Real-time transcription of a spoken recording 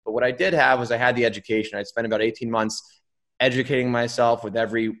But what I did have was I had the education. I spent about 18 months educating myself with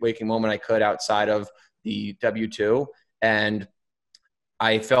every waking moment I could outside of the W-2. And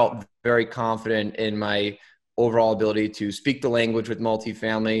I felt very confident in my overall ability to speak the language with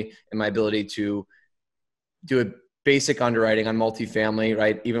multifamily and my ability to do a basic underwriting on multifamily,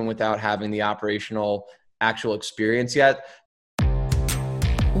 right? Even without having the operational actual experience yet.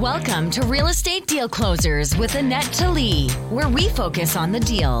 Welcome to Real Estate Deal Closers with Annette Talley, where we focus on the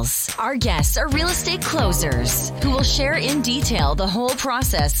deals. Our guests are real estate closers who will share in detail the whole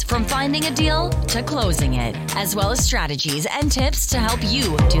process from finding a deal to closing it, as well as strategies and tips to help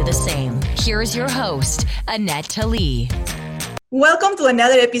you do the same. Here is your host, Annette Talley. Welcome to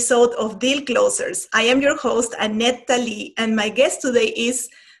another episode of Deal Closers. I am your host, Annette Talley, and my guest today is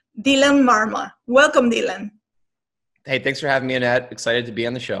Dylan Marma. Welcome, Dylan. Hey, thanks for having me, Annette. Excited to be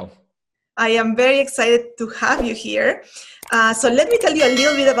on the show. I am very excited to have you here. So let me tell you a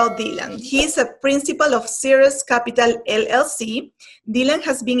little bit about Dylan. He's a principal of Cirrus Capital, LLC. Dylan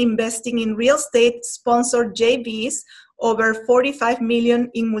has been investing in real estate-sponsored JVs over $45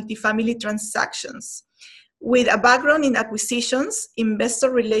 million in multifamily transactions. With a background in acquisitions, investor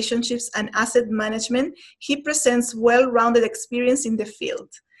relationships, and asset management, he presents well-rounded experience in the field.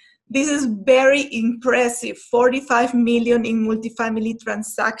 This is very impressive, 45 million in multifamily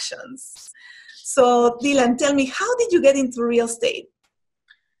transactions. So Dylan, tell me, how did you get into real estate?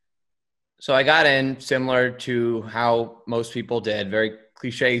 So I got in similar to how most people did, very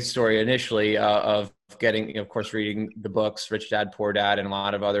cliche story initially of getting, of course, reading the books, Rich Dad, Poor Dad, and a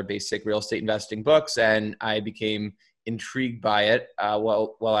lot of other basic real estate investing books. And I became intrigued by it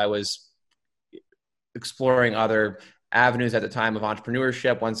while I was exploring other avenues at the time of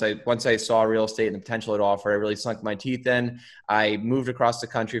entrepreneurship. Once I saw real estate and the potential it offered, I really sunk my teeth in. I moved across the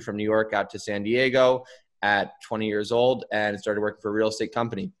country from New York out to San Diego at 20 years old and started working for a real estate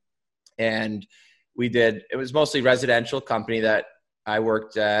company. And it was mostly residential company that I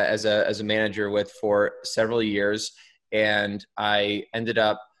worked as a manager with for several years. And I ended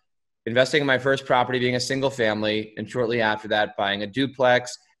up investing in my first property being a single family, and shortly after that buying a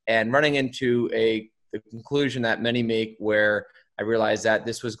duplex and running into the conclusion that many make, where I realized that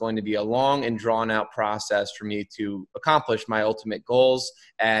this was going to be a long and drawn out process for me to accomplish my ultimate goals.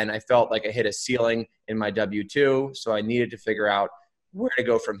 And I felt like I hit a ceiling in my W-2. So I needed to figure out where to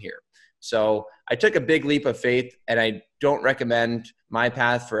go from here. So I took a big leap of faith, and I don't recommend my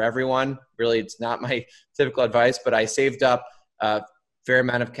path for everyone. Really, it's not my typical advice, but I saved up a fair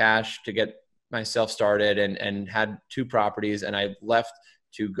amount of cash to get myself started and had two properties, and I left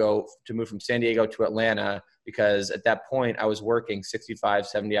to move from San Diego to Atlanta because at that point I was working 65,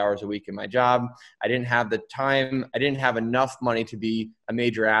 70 hours a week in my job. I didn't have the time. I didn't have enough money to be a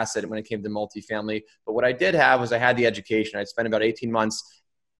major asset when it came to multifamily. But what I did have was I had the education. I spent about 18 months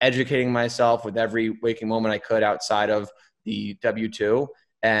educating myself with every waking moment I could outside of the W-2.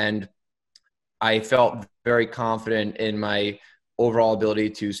 And I felt very confident in my overall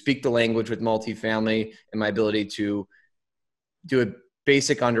ability to speak the language with multifamily and my ability to do a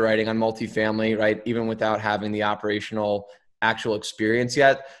basic underwriting on multifamily, right? Even without having the operational actual experience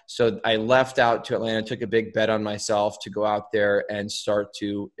yet. So I left out to Atlanta, took a big bet on myself to go out there and start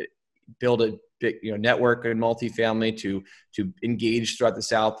to build a big, network in multifamily, to engage throughout the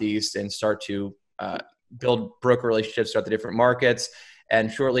Southeast and start to build broker relationships throughout the different markets.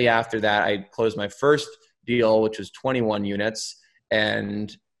 And shortly after that, I closed my first deal, which was 21 units,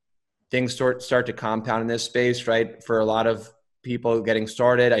 and things start to compound in this space, right? For a lot of people getting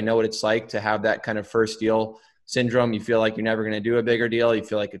started, I know what it's like to have that kind of first deal syndrome. You feel like you're never going to do a bigger deal. You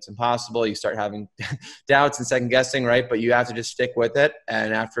feel like it's impossible. You start having doubts and second guessing, right? But you have to just stick with it.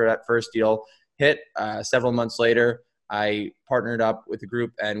 And after that first deal hit, several months later, I partnered up with a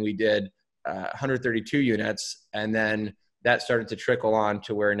group and we did 132 units. And then that started to trickle on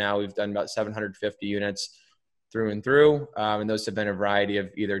to where now we've done about 750 units through and through. And those have been a variety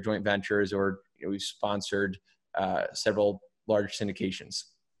of either joint ventures or we've sponsored several large syndications.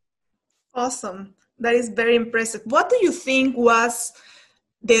 Awesome. That is very impressive. What do you think was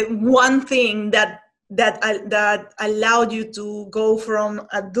the one thing that allowed you to go from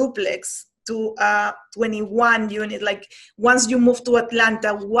a duplex to a 21 unit? Like once you moved to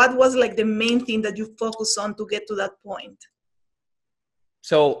Atlanta, what was like the main thing that you focused on to get to that point?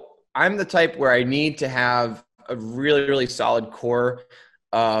 So I'm the type where I need to have a really, really solid core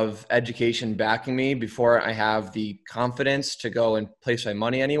of education backing me before I have the confidence to go and place my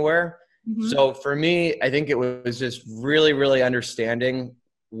money anywhere. Mm-hmm. So for me, I think it was just really, really understanding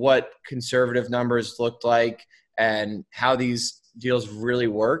what conservative numbers looked like and how these deals really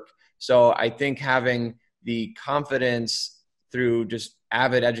work. So I think having the confidence through just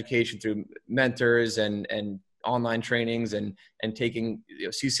avid education through mentors and online trainings and taking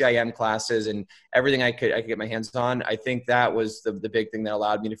CCIM classes and everything I could get my hands on. I think that was the big thing that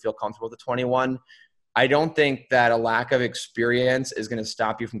allowed me to feel comfortable with the 21. I don't think that a lack of experience is going to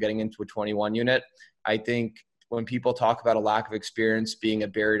stop you from getting into a 21 unit. I think when people talk about a lack of experience being a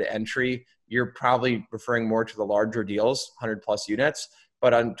barrier to entry, you're probably referring more to the larger deals, 100 plus units.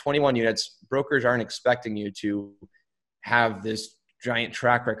 But on 21 units, brokers aren't expecting you to have this giant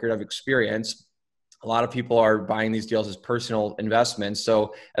track record of experience. A lot of people are buying these deals as personal investments.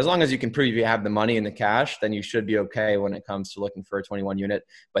 So as long as you can prove you have the money and the cash, then you should be okay when it comes to looking for a 21 unit.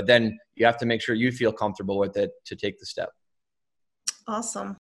 But then you have to make sure you feel comfortable with it to take the step.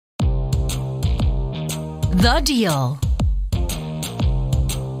 Awesome. The Deal.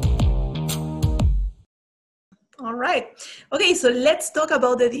 All right. Okay, so let's talk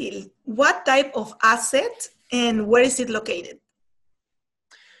about the deal. What type of asset and where is it located?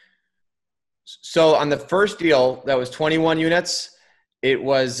 So on the first deal, that was 21 units. It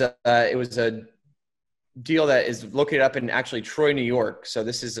was a deal that is located up in actually Troy, New York. So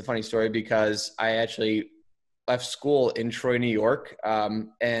this is a funny story because I actually left school in Troy, New York,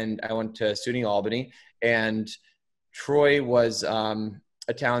 and I went to SUNY Albany. And Troy was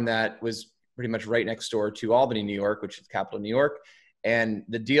a town that was pretty much right next door to Albany, New York, which is the capital of New York. And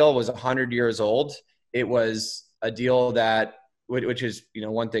the deal was 100 years old. It was a deal that, which is,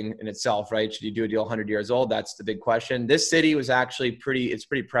 one thing in itself, right? Should you do a deal 100 years old? That's the big question. This city was actually it's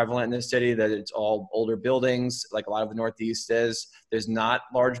pretty prevalent in this city that it's all older buildings, like a lot of the Northeast is. There's not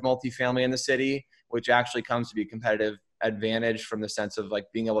large multifamily in the city, which actually comes to be a competitive advantage from the sense of like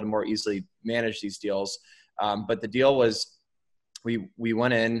being able to more easily manage these deals. But the deal was, we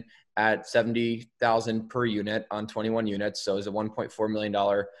went in at $70,000 per unit on 21 units. So it was a $1.4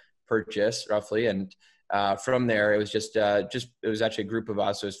 million purchase roughly. And from there, it was it was actually a group of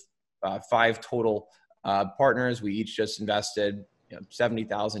us. It was 5 total partners. We each just invested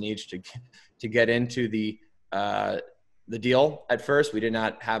 $70,000 each to get into the deal. At first, we did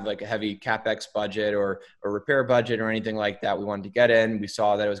not have like a heavy CapEx budget or repair budget or anything like that. We wanted to get in. We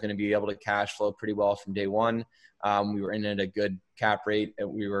saw that it was going to be able to cash flow pretty well from day one. We were in at a good cap rate.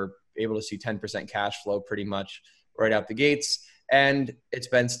 We were able to see 10% cash flow pretty much right out the gates. And it's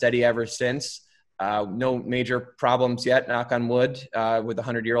been steady ever since. No major problems yet, knock on wood, with a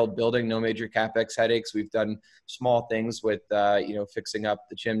 100-year-old building, no major CapEx headaches. We've done small things with, fixing up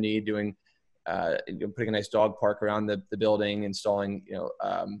the chimney, doing, putting a nice dog park around the building, installing,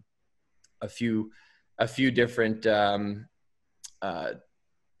 a few different,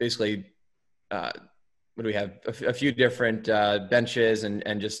 what do we have? A few different benches and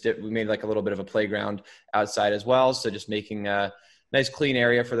we made like a little bit of a playground outside as well. So just making a nice clean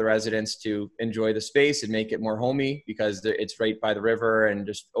area for the residents to enjoy the space and make it more homey because it's right by the river and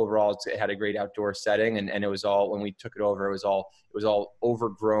just overall it had a great outdoor setting. And it was all, when we took it over, it was all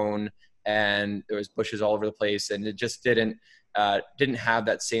overgrown and there was bushes all over the place. And it just didn't have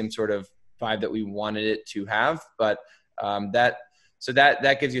that same sort of vibe that we wanted it to have. But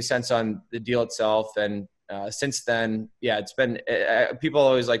that gives you a sense on the deal itself. And since then, yeah, it's been, people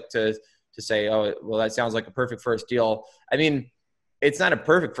always like to say, oh, well, that sounds like a perfect first deal. I mean, it's not a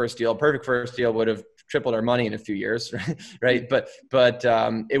perfect first deal. Perfect first deal would have tripled our money in a few years, right? But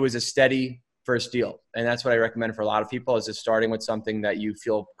it was a steady first deal. And that's what I recommend for a lot of people is just starting with something that you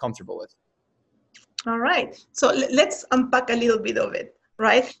feel comfortable with. All right. So let's unpack a little bit of it.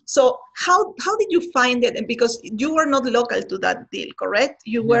 Right. So how did you find it? And because you were not local to that deal, correct?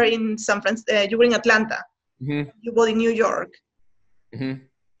 You were in San Francisco. You were in Atlanta. Mm-hmm. You bought in New York. Mm-hmm.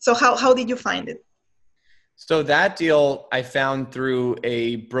 So how did you find it? So that deal I found through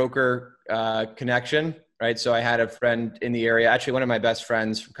a broker connection. Right. So I had a friend in the area. Actually, one of my best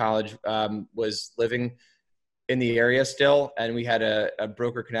friends from college was living in the area still, and we had a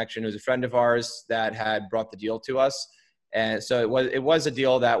broker connection. It was a friend of ours that had brought the deal to us. And so it was a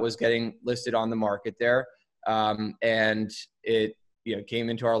deal that was getting listed on the market there. And it, came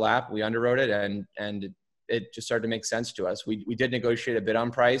into our lap, we underwrote it and it just started to make sense to us. We did negotiate a bit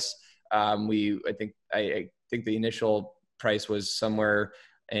on price. I think the initial price was somewhere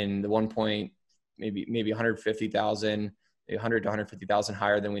in the maybe 150,000, 100 to 150,000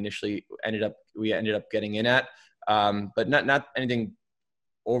 higher than we ended up getting in at. But not anything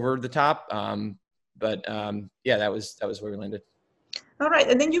over the top. But that was where we landed. All right.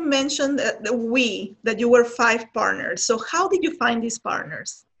 And then you mentioned that you were 5 partners. So how did you find these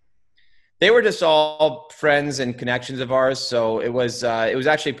partners? They were just all friends and connections of ours. So it was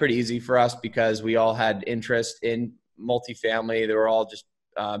actually pretty easy for us because we all had interest in multifamily. They were all just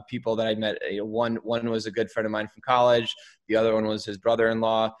people that I met. One was a good friend of mine from college. The other one was his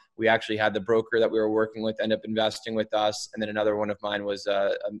brother-in-law. We actually had the broker that we were working with end up investing with us. And then another one of mine was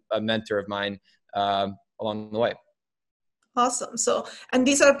a mentor of mine along the way. Awesome. So, and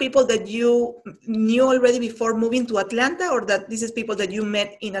these are people that you knew already before moving to Atlanta, or that this is people that you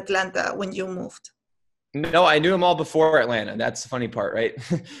met in Atlanta when you moved? No, I knew them all before Atlanta. That's the funny part, right?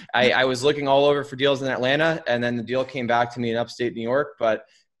 I was looking all over for deals in Atlanta, and then the deal came back to me in upstate New York, but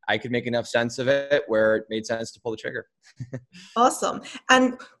I could make enough sense of it where it made sense to pull the trigger. Awesome.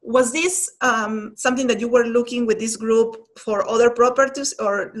 And was this something that you were looking with this group for other properties,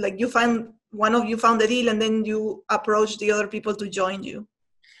 or like one of you found a deal and then you approached the other people to join you?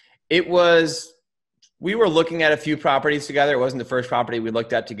 We were looking at a few properties together. It wasn't the first property we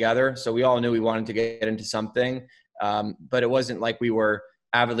looked at together. So we all knew we wanted to get into something. But it wasn't like we were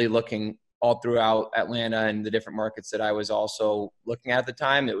avidly looking all throughout Atlanta and the different markets that I was also looking at the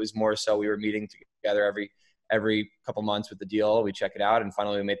time. It was more so we were meeting together every couple months with the deal. We check it out, and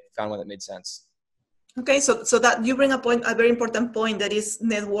finally we found one that made sense. Okay, so that you bring a very important point, that is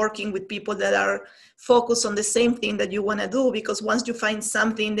networking with people that are focused on the same thing that you want to do, because once you find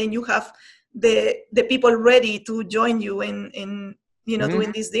something, then you have the people ready to join you in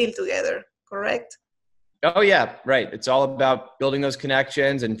doing this deal together, correct? Oh yeah, right. It's all about building those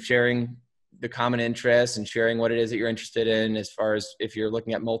connections and sharing the common interests and sharing what it is that you're interested in. As far as if you're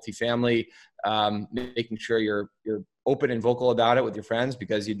looking at multifamily, making sure you're open and vocal about it with your friends,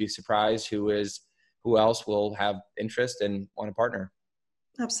 because you'd be surprised who else will have interest and want to partner.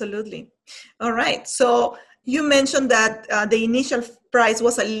 Absolutely. All right. So you mentioned that the initial price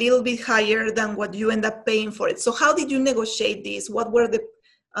was a little bit higher than what you end up paying for it. So how did you negotiate this? What were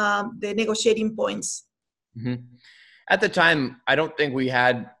the negotiating points? Mm-hmm. At the time, I don't think we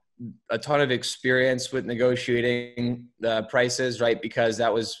had a ton of experience with negotiating the prices, right? Because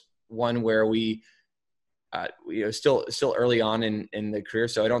that was one where we still early on in the career.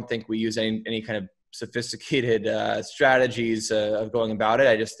 So I don't think we use any kind of sophisticated strategies of going about it.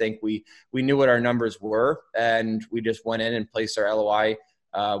 I just think we knew what our numbers were, and we just went in and placed our LOI,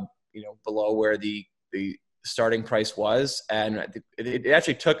 below where the starting price was. And it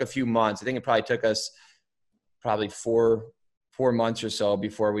actually took a few months. I think it probably took us four months or so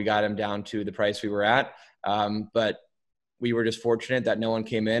before we got him down to the price we were at. But we were just fortunate that no one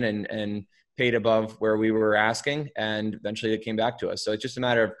came in and paid above where we were asking, and eventually it came back to us. So it's just a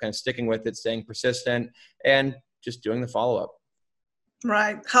matter of kind of sticking with it, staying persistent, and just doing the follow-up.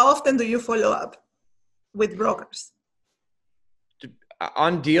 Right. How often do you follow up with brokers?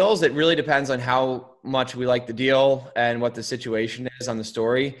 On deals, it really depends on how much we like the deal and what the situation is on the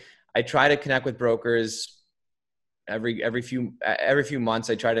story. I try to connect with brokers every few months.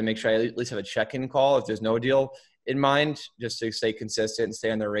 I try to make sure I at least have a check-in call if there's no deal in mind, just to stay consistent and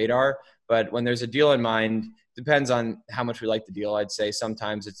stay on their radar. But when there's a deal in mind, depends on how much we like the deal. I'd say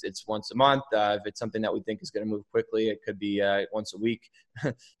sometimes it's once a month. If it's something that we think is going to move quickly, it could be once a week,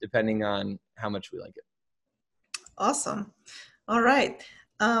 depending on how much we like it. Awesome. All right.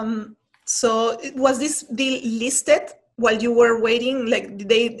 So was this deal listed while you were waiting? Like, did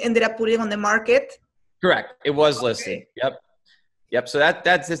they ended up putting it on the market? Correct. It was listed. Yep. So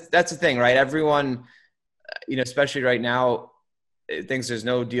that's the thing, right? Everyone, especially right now, thinks there's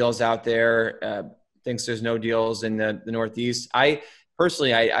no deals out there, thinks there's no deals in the Northeast.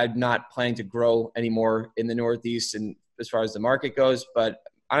 Personally, I'm not planning to grow anymore in the Northeast, and as far as the market goes, but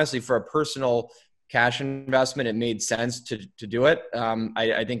honestly, for a personal cash investment, it made sense to do it.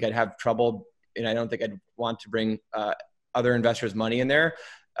 I think I'd have trouble, and I don't think I'd want to bring other investors' money in there,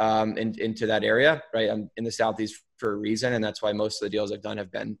 into that area, right? I'm in the Southeast for a reason, and that's why most of the deals I've done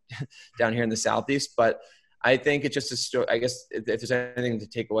have been down here in the Southeast. But I think it's just a story. I guess if there's anything to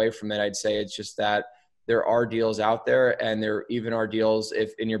take away from it, I'd say it's just that there are deals out there, and there even are deals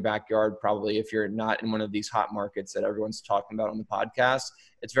if in your backyard, probably if you're not in one of these hot markets that everyone's talking about on the podcast,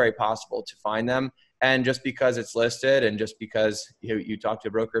 it's very possible to find them. And just because it's listed and just because you talk to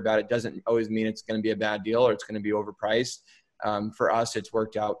a broker about it doesn't always mean it's going to be a bad deal or it's going to be overpriced. For us, it's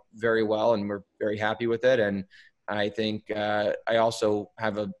worked out very well, and we're very happy with it. And I think I also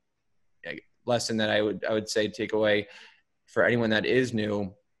have a lesson that I would say take away for anyone that is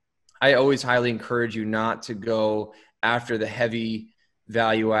new. I always highly encourage you not to go after the heavy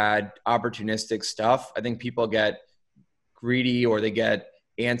value add opportunistic stuff. I think people get greedy or they get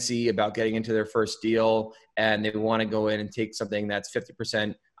antsy about getting into their first deal, and they want to go in and take something that's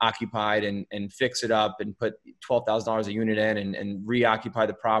 50% occupied and fix it up and put $12,000 a unit in and reoccupy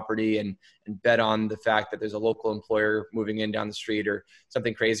the property and bet on the fact that there's a local employer moving in down the street or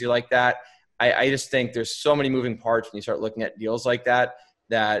something crazy like that. I just think there's so many moving parts when you start looking at deals like that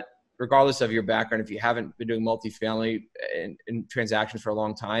regardless of your background, if you haven't been doing multifamily in transactions for a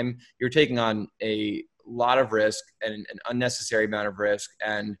long time, you're taking on a lot of risk and an unnecessary amount of risk.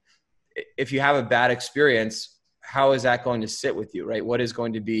 And if you have a bad experience, how is that going to sit with you, right? What is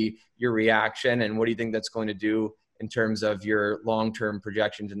going to be your reaction, and what do you think that's going to do in terms of your long-term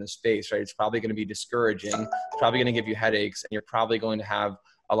projections in the space, right? It's probably going to be discouraging. It's probably going to give you headaches, and you're probably going to have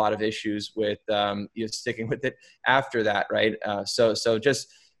a lot of issues with you sticking with it after that, right? So just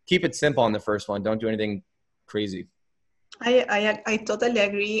keep it simple on the first one. Don't do anything crazy. I totally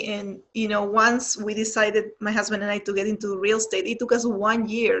agree. And, once we decided, my husband and I, to get into real estate, it took us 1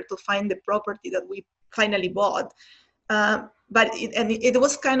 year to find the property that we finally bought. But it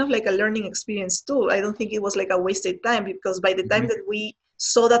was kind of like a learning experience too. I don't think it was like a wasted time, because by the time that we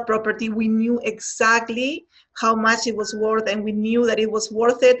saw that property, we knew exactly how much it was worth, and we knew that it was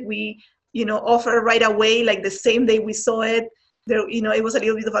worth it. We, offered right away, like the same day we saw it. There, it was a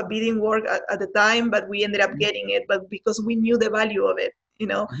little bit of a bidding war at the time, but we ended up getting it. But because we knew the value of it,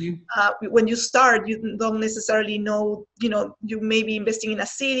 when you start, you don't necessarily know, you may be investing in a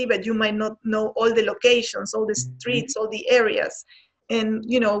city, but you might not know all the locations, all the streets, all the areas. And,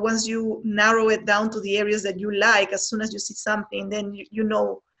 once you narrow it down to the areas that you like, as soon as you see something, then you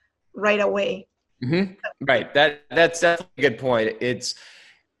know right away. Right. That's definitely a good point.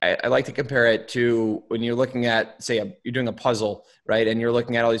 I like to compare it to when you're looking at, say, you're doing a puzzle, right? And you're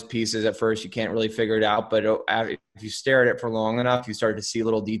looking at all these pieces. At first, you can't really figure it out, but if you stare at it for long enough, you start to see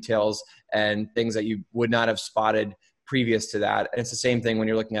little details and things that you would not have spotted previous to that. And it's the same thing when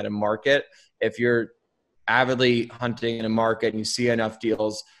you're looking at a market. If you're avidly hunting in a market and you see enough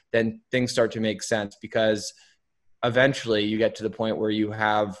deals, then things start to make sense, because eventually you get to the point where you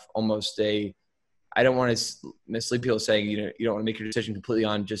have almost I don't want to mislead people saying, you don't want to make your decision completely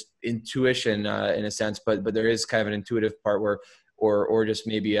on just intuition in a sense, but there is kind of an intuitive part where, or just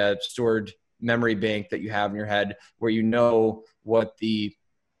maybe a stored memory bank that you have in your head where you know what the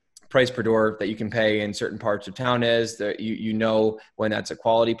price per door that you can pay in certain parts of town is, that you know when that's a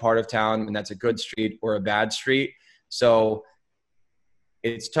quality part of town, when that's a good street or a bad street. So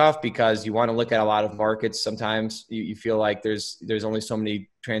it's tough because you want to look at a lot of markets. Sometimes you feel like there's only so many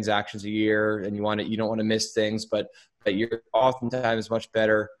transactions a year, and you don't want to miss things, but you're oftentimes much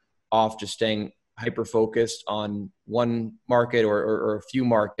better off just staying hyper focused on one market or a few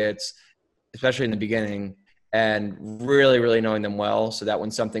markets, especially in the beginning, and really, really knowing them well, so that when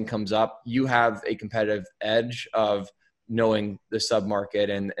something comes up, you have a competitive edge of knowing the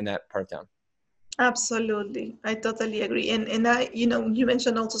sub-market and that part of town. Absolutely. I totally agree. And I, you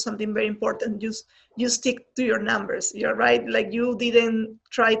mentioned also something very important. You stick to your numbers. You're right. Like, you didn't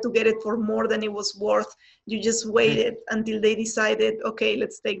try to get it for more than it was worth. You just waited until they decided, okay,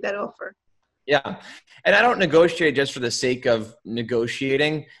 let's take that offer. Yeah. And I don't negotiate just for the sake of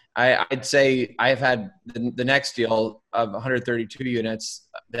negotiating. I'd say I've had the next deal of 132 units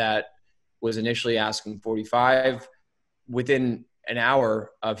that was initially asking 45. Within an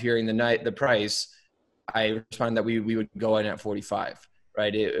hour of hearing the price, I responded that we would go in at 45,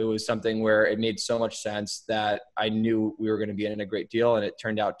 right? It was something where it made so much sense that I knew we were going to be in a great deal, and it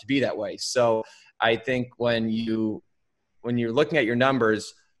turned out to be that way. So I think when you're looking at your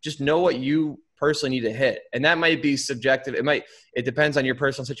numbers, just know what you personally need to hit. And that might be subjective. It depends on your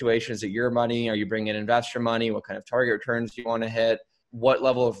personal situation. Is it your money? Are you bringing in investor money? What kind of target returns do you want to hit? What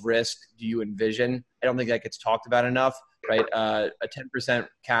level of risk do you envision? I don't think that gets talked about enough, right? A 10%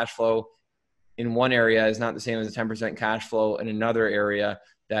 cash flow in one area is not the same as a 10% cash flow in another area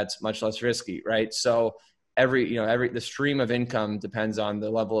that's much less risky, right? So the stream of income depends on the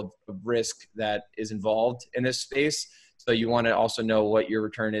level of risk that is involved in this space. So you want to also know what your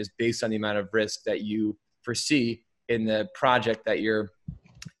return is based on the amount of risk that you foresee in the project that you're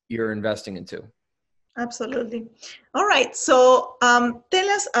investing into. Absolutely. All right. So tell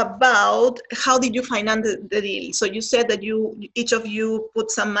us about, how did you finance the deal? So you said that each of you put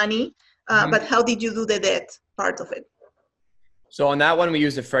some money, but how did you do the debt part of it? So on that one, we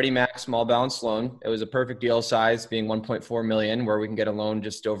used a Freddie Mac small balance loan. It was a perfect deal size, being 1.4 million, where we can get a loan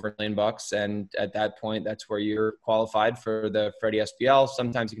just over $1 million. And at that point, that's where you're qualified for the Freddie SBL.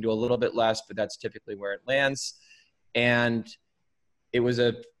 Sometimes you can do a little bit less, but that's typically where it lands. And it was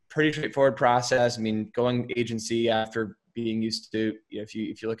a pretty straightforward process. I mean, going agency after being used to, if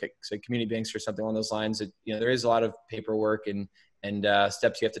you look at, say, community banks or something along those lines, there is a lot of paperwork and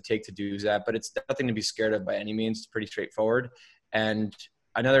steps you have to take to do that, but it's nothing to be scared of by any means. It's pretty straightforward. And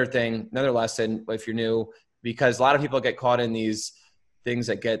another lesson, if you're new, because a lot of people get caught in these things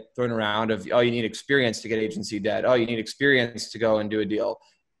that get thrown around of, oh, you need experience to get agency debt. Oh, you need experience to go and do a deal.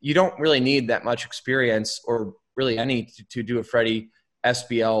 You don't really need that much experience, or really any, to do a Freddie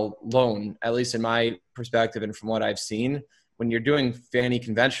SBL loan, at least in my perspective and from what I've seen. When you're doing Fannie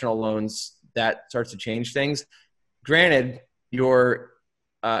conventional loans, that starts to change things. Granted, your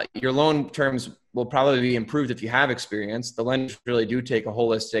loan terms will probably be improved if you have experience. The lenders really do take a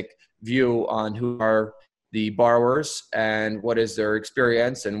holistic view on who are the borrowers and what is their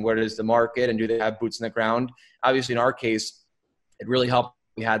experience and what is the market and do they have boots in the ground. Obviously, in our case, it really helped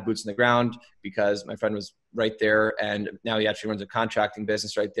we had boots in the ground because my friend was right there, and now he actually runs a contracting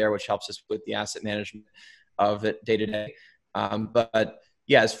business right there, which helps us with the asset management of it day to day. But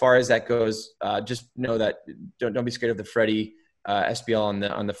yeah, as far as that goes, just know that don't be scared of the Freddie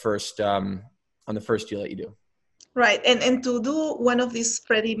SBL on the first deal that you do. Right, and to do one of these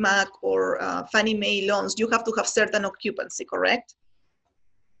Freddie Mac or Fannie Mae loans, you have to have certain occupancy, correct?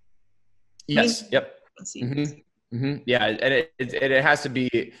 Yes. Yep. Mm-hmm. Mm-hmm. Yeah, and it has to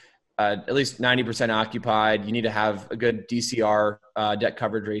be at least 90% occupied. You need to have a good DCR debt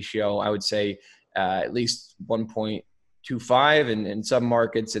coverage ratio. I would say at least 1.25, and in some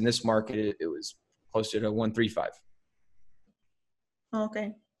markets, in this market, it was closer to 1.35.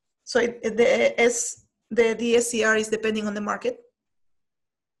 Okay, so the DSCR is depending on the market?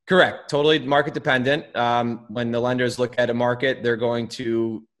 Correct. Totally market dependent. When the lenders look at a market, they're going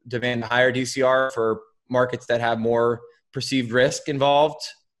to demand a higher DCR for markets that have more perceived risk involved,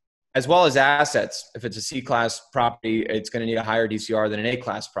 as well as assets. If it's a C-class property, it's going to need a higher DCR than an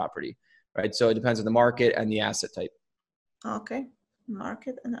A-class property, right? So it depends on the market and the asset type. Okay,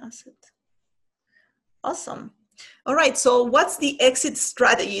 market and asset. Awesome. All right, so what's the exit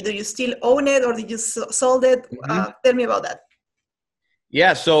strategy? Do you still own it or did you sold it? Mm-hmm. Tell me about that.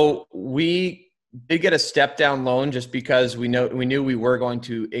 Yeah, so we did get a step down loan just because we knew we were going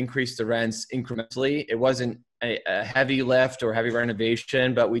to increase the rents incrementally. It wasn't a heavy lift or heavy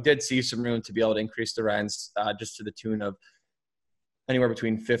renovation, but we did see some room to be able to increase the rents just to the tune of anywhere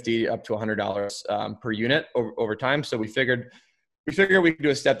between $50 up to $100 per unit over time. So we figured we could do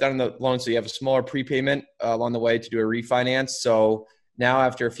a step down in the loan so you have a smaller prepayment along the way to do a refinance. So now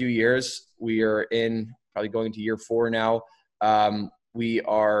after a few years, we are probably going to year 4 now. We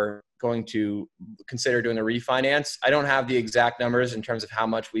are going to consider doing a refinance. I don't have the exact numbers in terms of how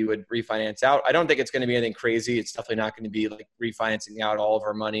much we would refinance out. I don't think it's going to be anything crazy. It's definitely not going to be like refinancing out all of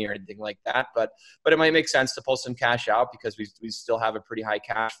our money or anything like that. But it might make sense to pull some cash out because we still have a pretty high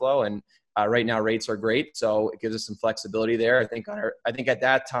cash flow, and right now rates are great, so it gives us some flexibility there. I think at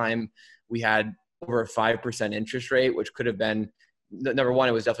that time we had over a 5% interest rate, which could have been number one.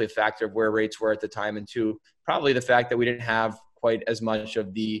 It was definitely a factor of where rates were at the time, and two, probably the fact that we didn't have quite as much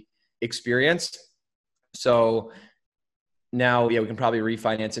of the experience. So now, we can probably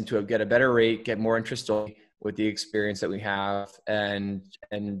refinance get a better rate, get more interest only with the experience that we have, and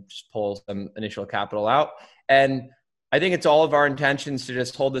just pull some initial capital out. And I think it's all of our intentions to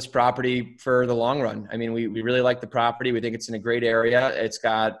just hold this property for the long run. I mean, we really like the property. We think it's in a great area. It's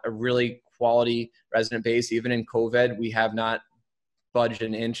got a really quality resident base. Even in COVID, we have not budged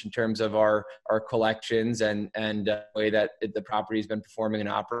an inch in terms of our collections and the way that the property has been performing and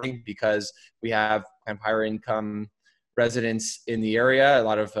operating, because we have kind of higher income residents in the area, a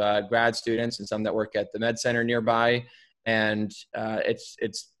lot of grad students and some that work at the med center nearby. And it's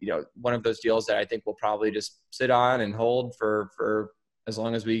one of those deals that I think we'll probably just sit on and hold for as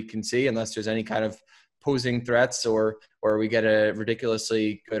long as we can see, unless there's any kind of posing threats or we get a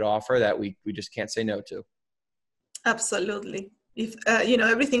ridiculously good offer that we just can't say no to. Absolutely. If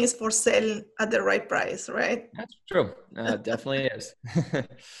everything is for sale at the right price, right? That's true. Definitely is.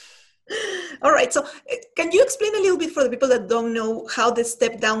 All right. So can you explain a little bit for the people that don't know how the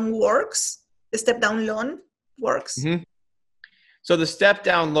step down works? The step down loan works. Mm-hmm. So the step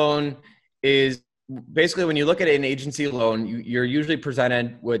down loan is basically when you look at an agency loan, you're usually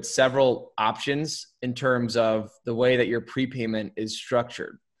presented with several options in terms of the way that your prepayment is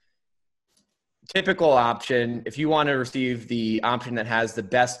structured. Typical option, if you want to receive the option that has the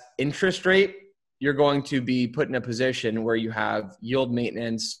best interest rate, you're going to be put in a position where you have yield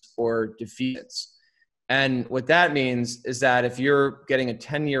maintenance or defeasance. And what that means is that if you're getting a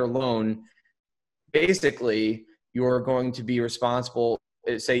 10-year loan, basically you're going to be responsible,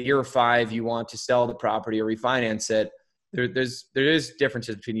 say year 5, you want to sell the property or refinance it. There is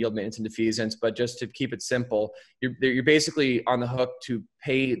differences between yield maintenance and defeasance, but just to keep it simple, you're basically on the hook to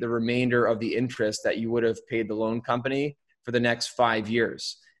pay the remainder of the interest that you would have paid the loan company for the next 5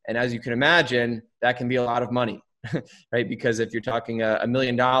 years. And as you can imagine, that can be a lot of money, right? Because if you're talking $1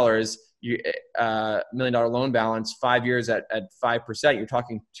 million, $1 million loan balance, 5 years at 5%, you're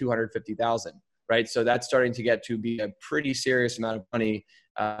talking $250,000, right? So that's starting to get to be a pretty serious amount of money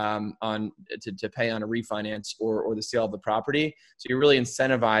to pay on a refinance or the sale of the property. So you're really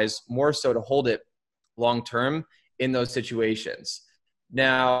incentivized more so to hold it long-term in those situations.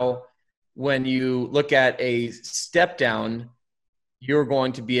 Now, when you look at a step down, you're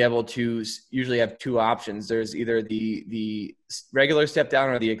going to be able to usually have two options. There's either the regular step down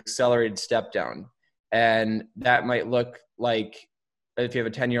or the accelerated step down. And that might look like, if you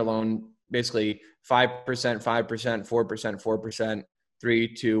have a 10-year loan, basically 5%, 5%, 4%, 4%,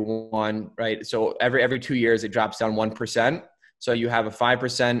 3, 2, 1, right? So every 2 years, it drops down 1%. So you have a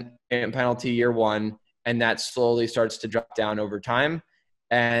 5% penalty year one, and that slowly starts to drop down over time.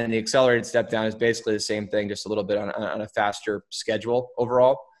 And the accelerated step down is basically the same thing, just a little bit on a faster schedule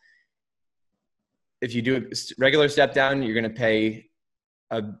overall. If you do a regular step down, you're going to pay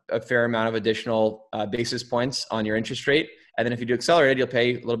a fair amount of additional basis points on your interest rate. And then if you do accelerated, you'll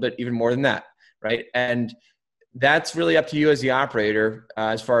pay a little bit even more than that, right? And that's really up to you as the operator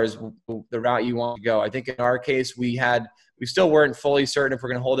as far as the route you want to go. I think in our case, we still weren't fully certain if we're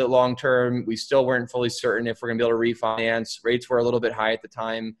going to hold it long term. We still weren't fully certain if we're going to be able to refinance. Rates were a little bit high at the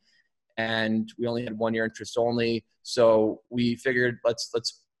time, and we only had 1 year interest only. So we figured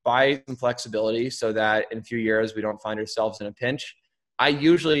let's buy some flexibility so that in a few years we don't find ourselves in a pinch. I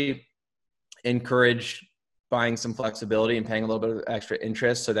usually encourage buying some flexibility and paying a little bit of extra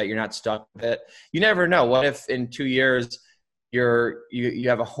interest so that you're not stuck with it. You never know. What if in 2 years you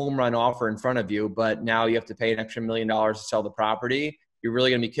have a home run offer in front of you, but now you have to pay an extra $1 million to sell the property? You're really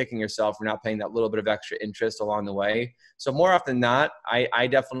going to be kicking yourself for not paying that little bit of extra interest along the way. So more often than not, I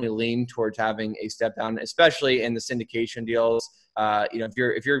definitely lean towards having a step down, especially in the syndication deals.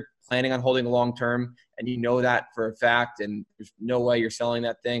 If you're planning on holding long term and you know that for a fact, and there's no way you're selling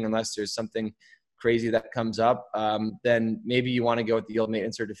that thing unless there's something crazy that comes up, then maybe you want to go with the yield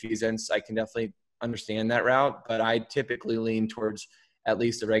maintenance or defeasance. I can definitely understand that route, but I typically lean towards at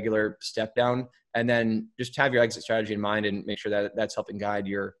least a regular step down, and then just have your exit strategy in mind and make sure that that's helping guide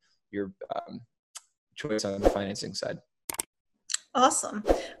your choice on the financing side. Awesome.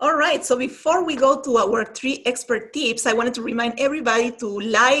 All right. So before we go to our 3 expert tips, I wanted to remind everybody to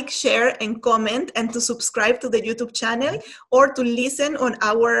like, share, and comment, and to subscribe to the YouTube channel, or to listen on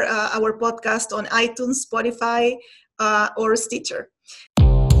our podcast on iTunes, Spotify, or Stitcher.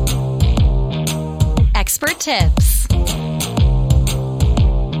 Expert tips.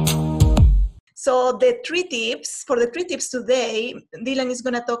 So the 3 tips today, Dylan is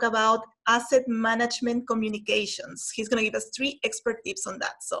going to talk about asset management communications. He's going to give us 3 expert tips on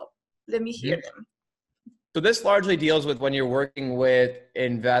that. So let me hear them. So this largely deals with when you're working with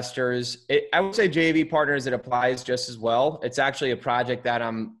investors. I would say JV partners, it applies just as well. It's actually a project that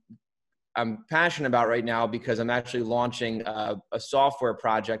I'm passionate about right now, because I'm actually launching a software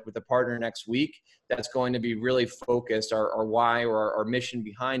project with a partner next week that's going to be really focused. Our why or our mission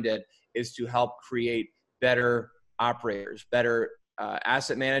behind it is to help create better operators, better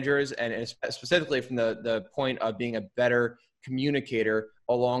asset managers, and specifically from the point of being a better communicator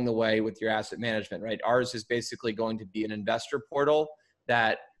along the way with your asset management, right? Ours is basically going to be an investor portal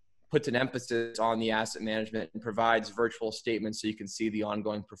that puts an emphasis on the asset management and provides virtual statements so you can see the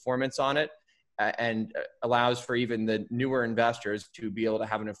ongoing performance on it, and allows for even the newer investors to be able to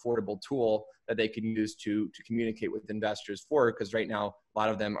have an affordable tool that they can use to communicate with investors because right now a lot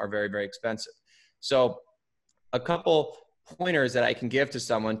of them are very, very expensive. So a couple pointers that I can give to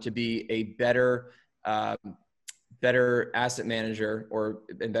someone to be a better asset manager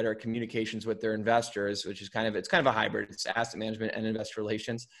and better communications with their investors, which is kind of a hybrid. It's asset management and investor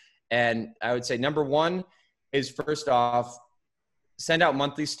relations. And I would say number 1 is, first off, send out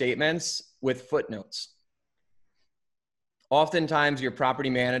monthly statements with footnotes. Oftentimes your property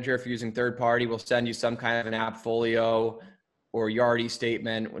manager, if you're using third party, will send you some kind of an Appfolio or Yardi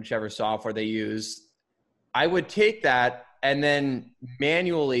statement, whichever software they use. I would take that and then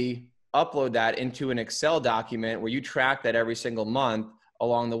manually upload that into an Excel document where you track that every single month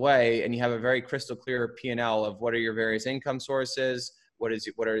along the way, and you have a very crystal clear P&L of what are your various income sources, what are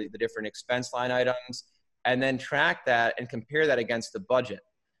the different expense line items, and then track that and compare that against the budget,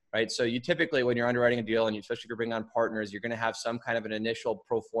 right? So you typically, when you're underwriting a deal, and especially if you're bringing on partners, you're going to have some kind of an initial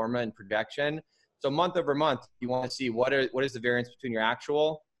pro forma and projection. So month over month, you want to see what is the variance between your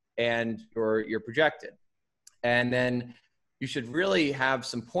actual and your projected. And then you should really have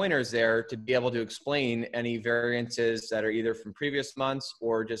some pointers there to be able to explain any variances that are either from previous months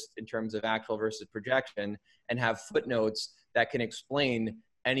or just in terms of actual versus projection, and have footnotes that can explain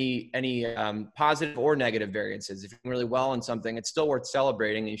any positive or negative variances. If you're doing really well on something, it's still worth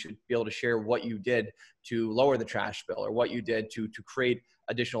celebrating, and you should be able to share what you did to lower the trash bill, or what you did to create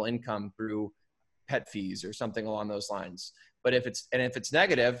additional income through pet fees or something along those lines. But if it's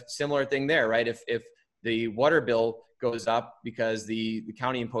negative, similar thing there, right? If the water bill goes up because the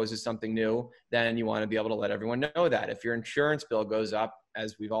county imposes something new, then you want to be able to let everyone know that. If your insurance bill goes up,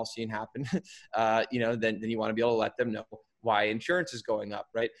 as we've all seen happen, then you want to be able to let them know why insurance is going up,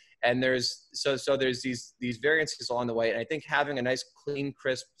 right? And there's these variances along the way. And I think having a nice, clean,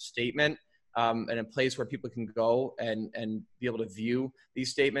 crisp statement and a place where people can go and be able to view these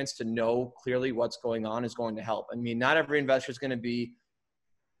statements to know clearly what's going on is going to help. I mean, not every investor is going to be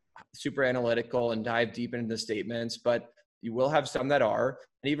super analytical and dive deep into the statements, but you will have some that are.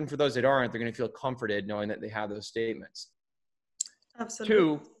 And even for those that aren't, they're going to feel comforted knowing that they have those statements.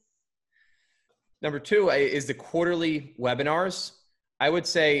 Absolutely. Number two is the quarterly webinars. I would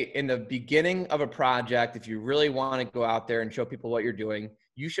say in the beginning of a project, if you really want to go out there and show people what you're doing,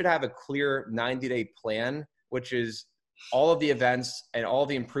 you should have a clear 90-day plan, which is all of the events and all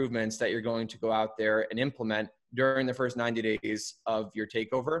the improvements that you're going to go out there and implement during the first 90 days of your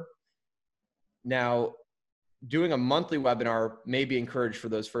takeover. Now, doing a monthly webinar may be encouraged for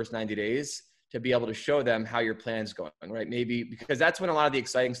those first 90 days to be able to show them how your plan's going, right? Maybe because that's when a lot of the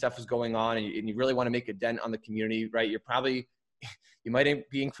exciting stuff is going on and you really want to make a dent on the community, right? You might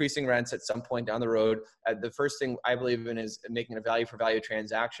be increasing rents at some point down the road. The first thing I believe in is making a value for value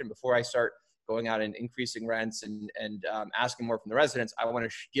transaction. Before I start going out and increasing rents and asking more from the residents, I want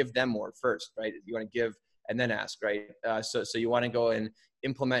to give them more first, right? You want to give and then ask, right? So you want to go and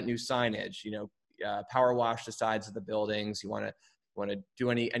implement new signage, power wash the sides of the buildings. You want to do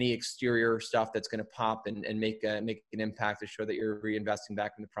any exterior stuff that's going to pop and make an impact to show that you're reinvesting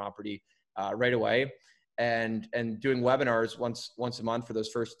back in the property right away. And doing webinars once a month for those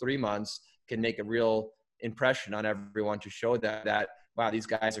first 3 months can make a real impression on everyone to show that wow, these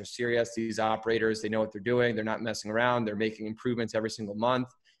guys are serious. These operators, they know what they're doing. They're not messing around. They're making improvements every single month.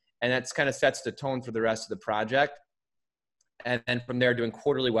 And that's kind of sets the tone for the rest of the project. And then from there, doing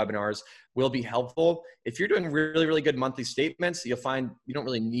quarterly webinars will be helpful. If you're doing really, really good monthly statements, you'll find you don't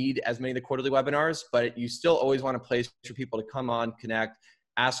really need as many of the quarterly webinars, but you still always want a place for people to come on, connect,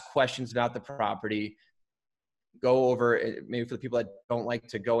 ask questions about the property, go over it. Maybe for the people that don't like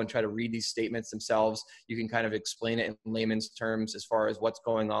to go and try to read these statements themselves, you can kind of explain it in layman's terms as far as what's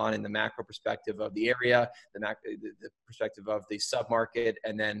going on in the macro perspective of the area, the perspective of the submarket,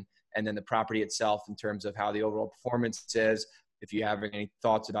 and then the property itself in terms of how the overall performance is. If you have any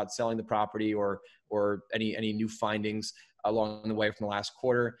thoughts about selling the property or any new findings along the way from the last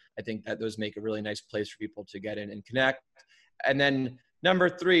quarter, I think that those make a really nice place for people to get in and connect. And then number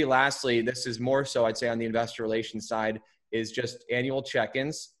three, lastly, this is more so I'd say on the investor relations side, is just annual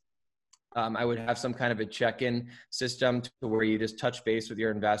check-ins. I would have some kind of a check-in system to where you just touch base with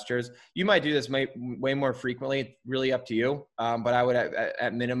your investors. You might do this way more frequently, really up to you. But I would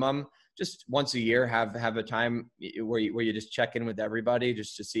at minimum, just once a year, have a time where you just check in with everybody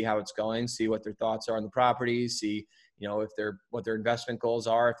just to see how it's going, see what their thoughts are on the property, see, if what their investment goals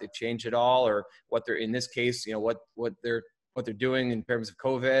are, if they've changed at all, or what they're, in this case, what they're doing in terms of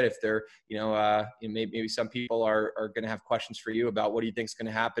COVID. If they're, maybe some people are going to have questions for you about what do you think is going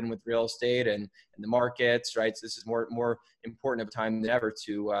to happen with real estate and the markets, right? So this is more important of a time than ever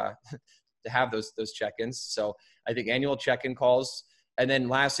to have those check-ins. So I think annual check-in calls. And then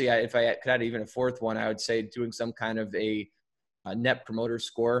lastly, if I could add even a fourth one, I would say doing some kind of a net promoter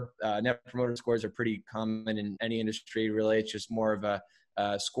score. Net promoter scores are pretty common in any industry, really. It's just more of a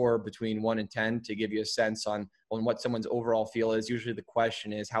score between 1 and 10 to give you a sense on what someone's overall feel is. Usually the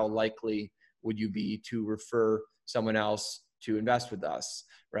question is, how likely would you be to refer someone else to invest with us,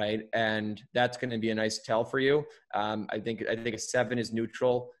 right? And that's going to be a nice tell for you. I think a 7 is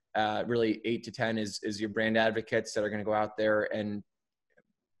neutral. Really 8 to 10 is your brand advocates that are going to go out there and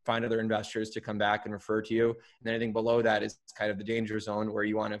find other investors to come back and refer to you. And then anything below that is kind of the danger zone where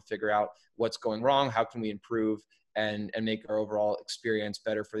you want to figure out what's going wrong, how can we improve and make our overall experience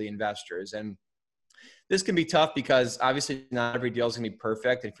better for the investors. And this can be tough because obviously not every deal is going to be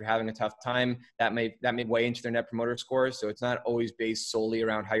perfect. If you're having a tough time, that may weigh into their net promoter scores. So it's not always based solely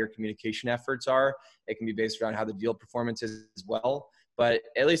around how your communication efforts are. It can be based around how the deal performance is as well. But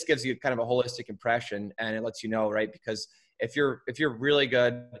at least gives you kind of a holistic impression, and it lets you know, right? Because if you're really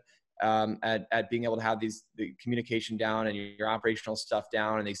good at being able to have the communication down and your operational stuff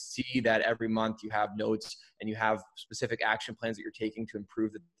down, and they see that every month you have notes and you have specific action plans that you're taking to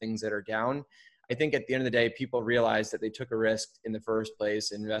improve the things that are down, I think at the end of the day, people realize that they took a risk in the first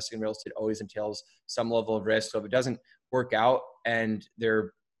place. And investing in real estate always entails some level of risk. So if it doesn't work out and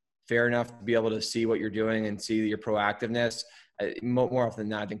they're fair enough to be able to see what you're doing and see your proactiveness, more often than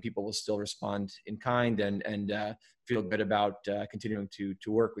not, I think people will still respond in kind and feel good about continuing to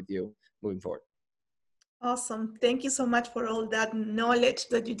work with you moving forward. Awesome. Thank you so much for all that knowledge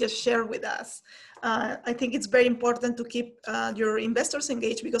that you just shared with us. I think it's very important to keep your investors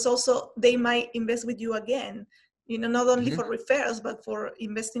engaged, because also they might invest with you again, not only for referrals, but for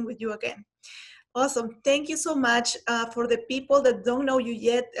investing with you again. Awesome. Thank you so much. For the people that don't know you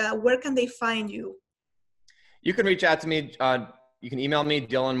yet, where can they find you? You can reach out to me. You can email me,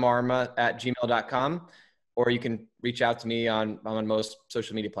 dylanmarma@gmail.com, or you can reach out to me on most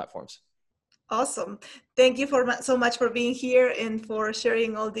social media platforms. Awesome. Thank you so much for being here and for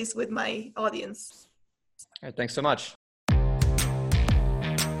sharing all this with my audience. All right, thanks so much.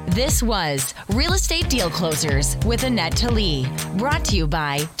 This was Real Estate Deal Closers with Annette Talley, brought to you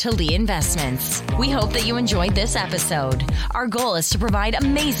by Talley Investments. We hope that you enjoyed this episode. Our goal is to provide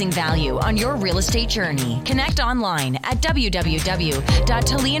amazing value on your real estate journey. Connect online at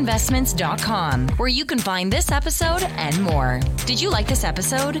www.talleyinvestments.com, where you can find this episode and more. Did you like this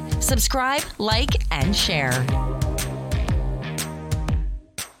episode? Subscribe, like, and share.